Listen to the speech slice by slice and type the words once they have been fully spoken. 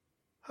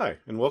Hi,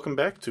 and welcome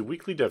back to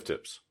Weekly Dev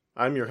Tips.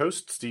 I'm your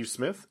host, Steve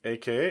Smith,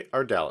 aka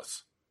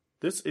Ardalis.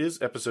 This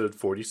is episode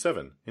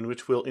 47, in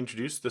which we'll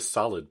introduce the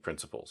SOLID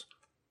principles.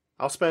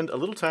 I'll spend a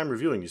little time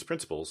reviewing these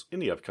principles in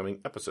the upcoming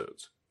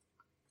episodes.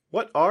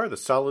 What are the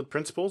SOLID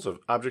principles of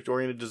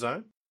object-oriented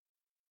design?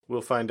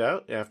 We'll find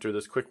out after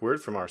this quick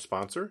word from our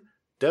sponsor,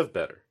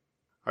 DevBetter.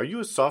 Are you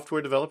a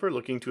software developer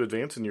looking to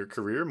advance in your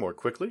career more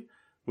quickly?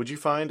 Would you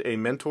find a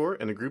mentor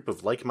and a group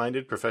of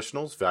like-minded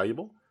professionals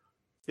valuable?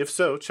 If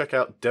so, check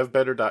out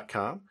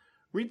devbetter.com,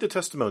 read the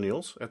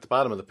testimonials at the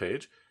bottom of the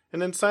page,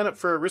 and then sign up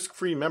for a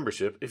risk-free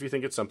membership if you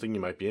think it's something you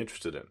might be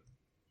interested in.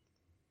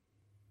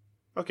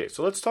 Okay,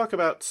 so let's talk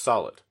about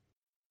SOLID.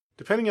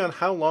 Depending on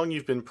how long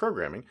you've been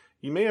programming,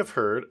 you may have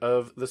heard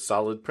of the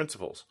SOLID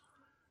principles.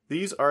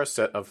 These are a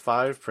set of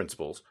 5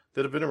 principles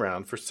that have been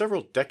around for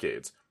several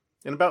decades,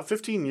 and about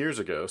 15 years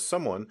ago,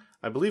 someone,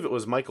 I believe it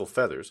was Michael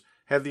Feathers,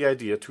 had the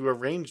idea to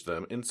arrange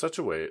them in such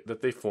a way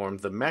that they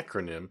formed the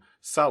macronym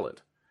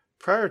SOLID.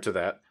 Prior to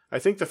that, I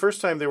think the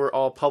first time they were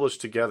all published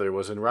together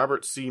was in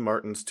Robert C.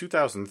 Martin's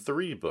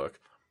 2003 book,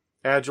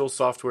 Agile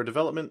Software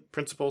Development,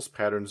 Principles,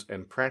 Patterns,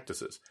 and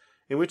Practices,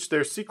 in which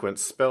their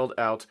sequence spelled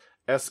out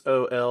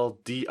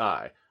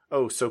SOLDI.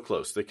 Oh, so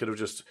close. They could have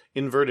just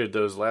inverted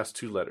those last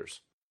 2 letters.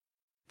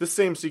 This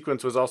same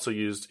sequence was also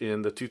used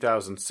in the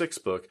 2006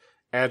 book,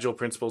 Agile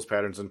Principles,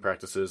 Patterns, and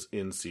Practices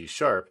in C#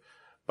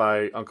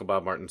 by Uncle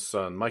Bob Martin's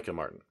son, Micah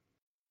Martin.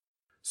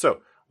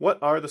 So, what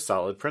are the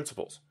SOLID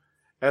principles?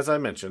 As I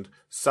mentioned,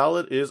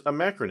 SOLID is a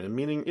macronym,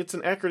 meaning it's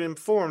an acronym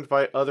formed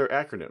by other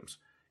acronyms.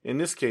 In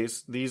this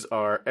case, these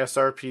are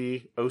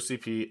SRP,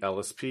 OCP,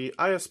 LSP,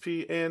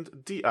 ISP,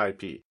 and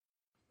DIP.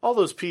 All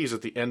those P's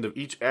at the end of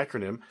each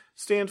acronym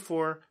stand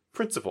for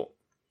principle.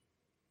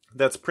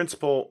 That's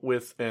principle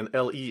with an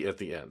LE at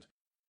the end.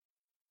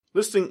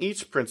 Listing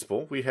each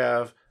principle, we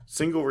have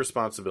single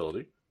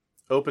responsibility,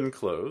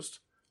 open-closed,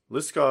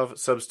 Liskov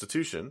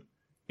substitution,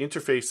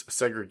 interface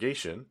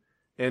segregation,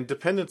 and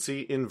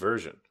dependency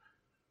inversion.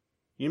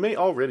 You may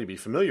already be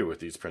familiar with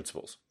these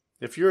principles.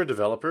 If you're a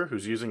developer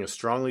who's using a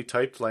strongly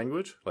typed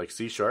language like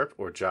C#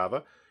 or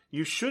Java,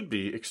 you should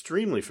be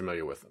extremely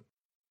familiar with them.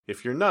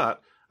 If you're not,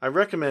 I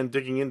recommend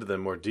digging into them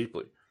more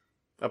deeply.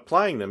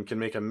 Applying them can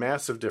make a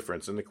massive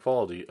difference in the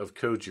quality of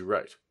code you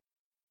write.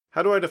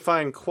 How do I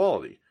define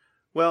quality?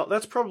 Well,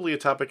 that's probably a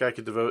topic I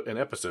could devote an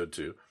episode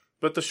to,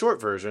 but the short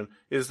version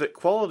is that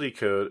quality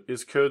code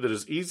is code that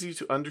is easy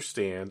to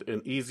understand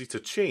and easy to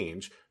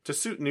change to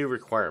suit new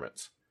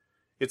requirements.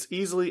 It's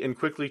easily and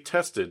quickly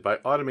tested by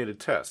automated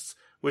tests,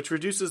 which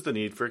reduces the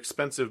need for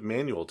expensive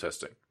manual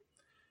testing.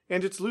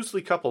 And it's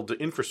loosely coupled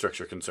to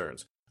infrastructure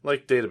concerns,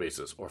 like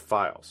databases or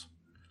files.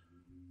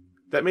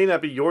 That may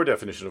not be your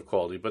definition of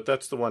quality, but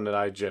that's the one that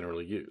I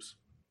generally use.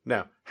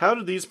 Now, how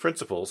do these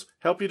principles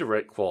help you to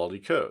write quality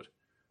code?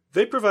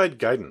 They provide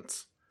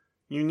guidance.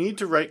 You need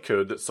to write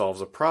code that solves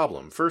a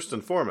problem, first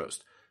and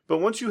foremost, but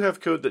once you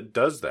have code that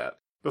does that,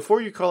 before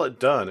you call it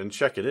done and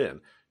check it in,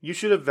 you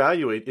should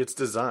evaluate its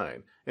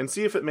design and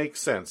see if it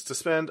makes sense to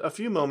spend a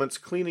few moments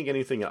cleaning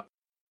anything up.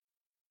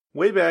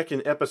 Way back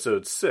in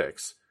episode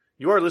 6,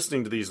 you are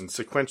listening to these in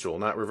sequential,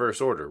 not reverse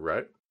order,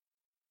 right?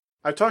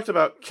 I talked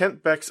about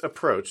Kent Beck's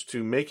approach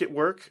to make it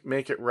work,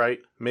 make it right,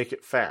 make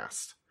it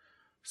fast.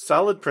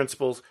 SOLID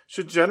principles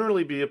should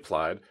generally be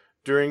applied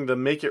during the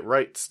make it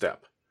right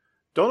step.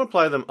 Don't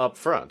apply them up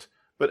front,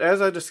 but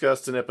as I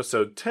discussed in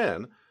episode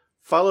 10,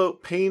 follow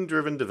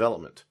pain-driven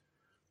development.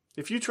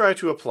 If you try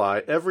to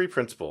apply every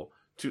principle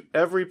to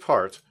every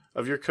part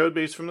of your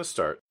codebase from the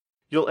start,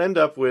 you'll end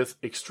up with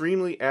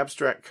extremely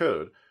abstract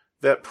code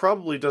that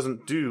probably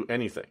doesn't do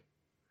anything.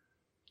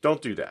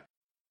 Don't do that.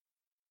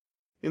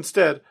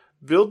 Instead,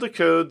 build the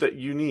code that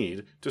you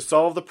need to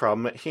solve the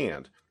problem at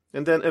hand,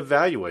 and then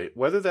evaluate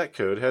whether that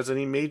code has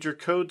any major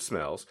code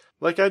smells,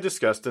 like I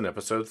discussed in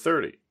episode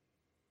 30.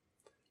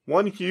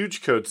 One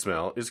huge code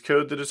smell is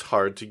code that is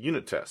hard to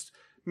unit test,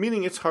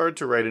 meaning it's hard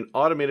to write an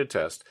automated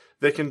test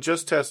that can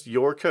just test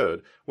your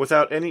code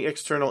without any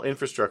external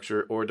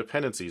infrastructure or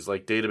dependencies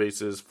like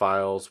databases,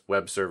 files,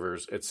 web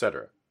servers,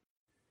 etc.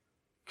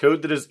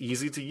 Code that is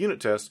easy to unit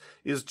test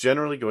is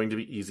generally going to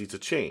be easy to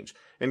change,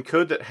 and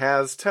code that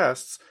has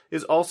tests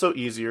is also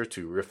easier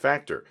to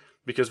refactor,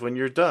 because when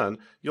you're done,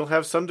 you'll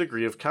have some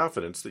degree of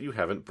confidence that you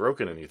haven't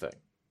broken anything.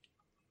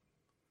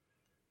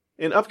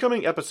 In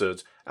upcoming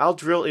episodes, I'll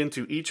drill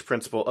into each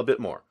principle a bit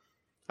more.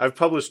 I've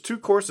published 2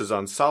 courses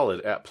on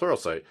SOLID at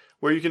Pluralsight,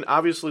 where you can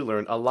obviously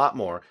learn a lot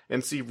more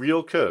and see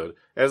real code,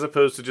 as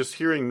opposed to just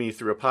hearing me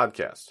through a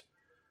podcast.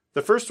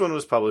 The first one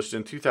was published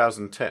in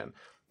 2010,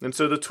 and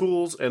so the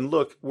tools and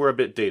look were a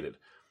bit dated.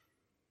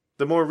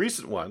 The more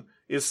recent one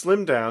is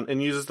slimmed down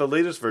and uses the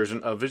latest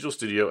version of Visual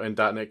Studio and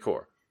 .NET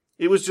Core.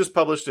 It was just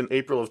published in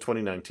April of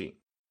 2019.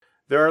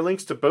 There are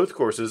links to both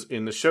courses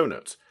in the show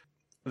notes.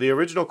 The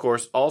original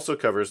course also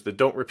covers the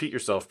Don't Repeat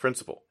Yourself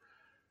principle.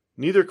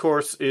 Neither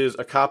course is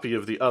a copy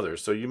of the other,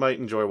 so you might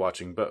enjoy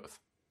watching both.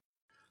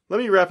 Let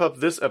me wrap up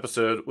this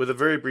episode with a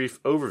very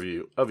brief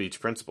overview of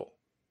each principle.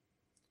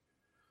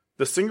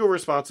 The single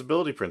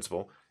responsibility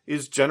principle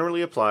is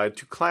generally applied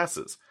to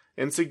classes,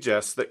 and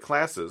suggests that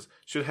classes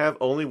should have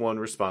only one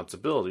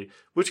responsibility,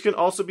 which can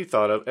also be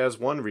thought of as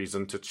one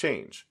reason to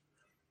change.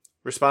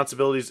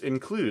 Responsibilities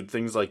include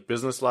things like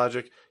business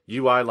logic,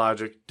 UI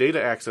logic,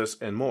 data access,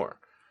 and more.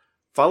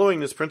 Following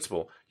this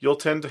principle, you'll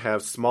tend to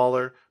have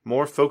smaller,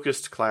 more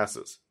focused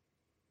classes.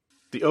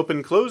 The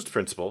open-closed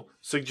principle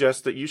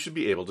suggests that you should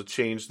be able to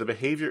change the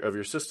behavior of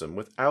your system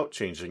without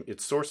changing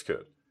its source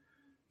code.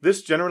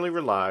 This generally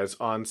relies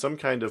on some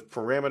kind of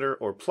parameter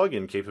or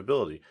plugin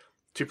capability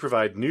to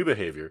provide new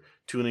behavior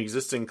to an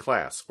existing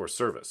class or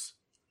service.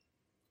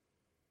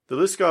 The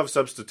Liskov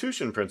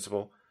substitution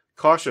principle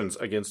cautions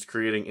against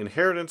creating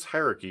inheritance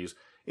hierarchies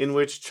in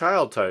which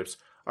child types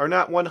are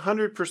not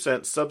 100%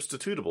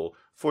 substitutable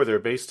for their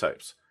base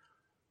types.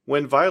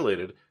 When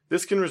violated,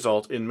 this can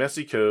result in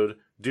messy code,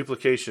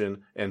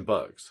 duplication, and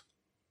bugs.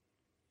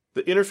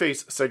 The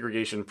interface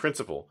segregation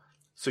principle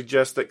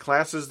suggests that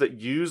classes that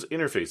use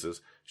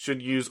interfaces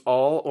should use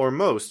all or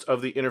most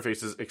of the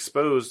interface's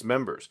exposed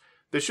members.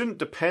 They shouldn't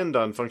depend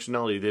on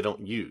functionality they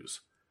don't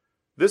use.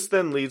 This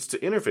then leads to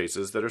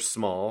interfaces that are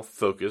small,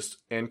 focused,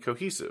 and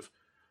cohesive,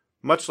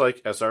 much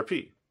like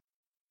SRP.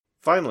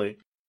 Finally,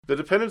 the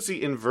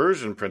dependency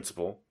inversion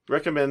principle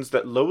recommends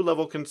that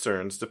low-level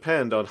concerns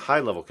depend on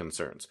high-level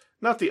concerns,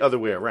 not the other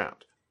way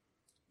around.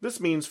 This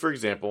means, for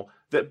example,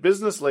 that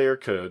business layer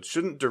code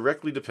shouldn't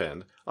directly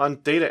depend on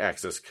data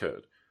access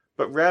code,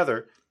 but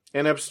rather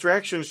an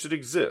abstraction should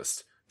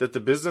exist that the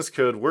business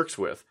code works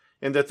with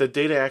and that the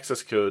data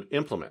access code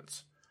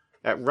implements.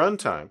 At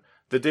runtime,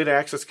 the data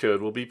access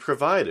code will be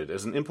provided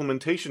as an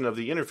implementation of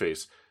the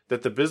interface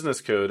that the business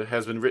code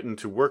has been written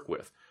to work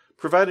with,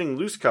 providing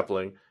loose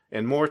coupling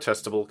and more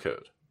testable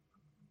code.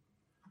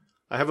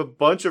 I have a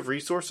bunch of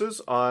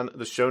resources on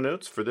the show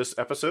notes for this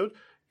episode.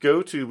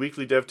 Go to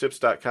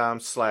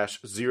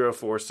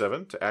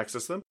weeklydevtips.com/047 to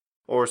access them,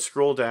 or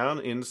scroll down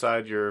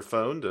inside your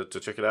phone to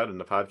check it out in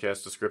the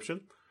podcast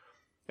description.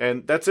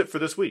 And that's it for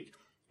this week.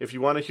 If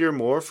you want to hear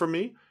more from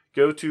me,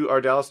 go to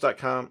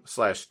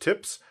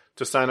rdallas.com/tips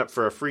to sign up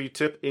for a free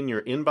tip in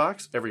your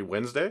inbox every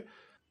Wednesday.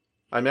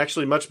 I'm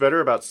actually much better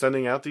about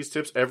sending out these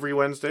tips every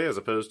Wednesday as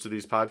opposed to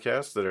these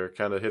podcasts that are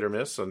kind of hit or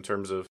miss in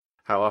terms of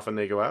how often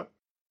they go out.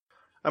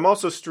 I'm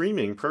also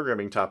streaming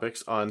programming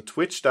topics on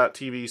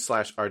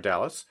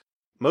twitch.tv/rdallas,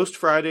 most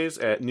Fridays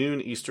at noon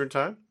Eastern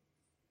Time.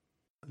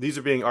 These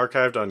are being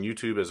archived on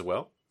YouTube as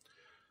well.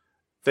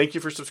 Thank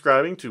you for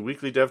subscribing to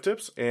Weekly Dev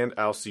Tips, and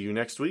I'll see you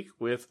next week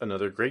with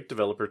another great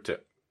developer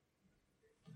tip.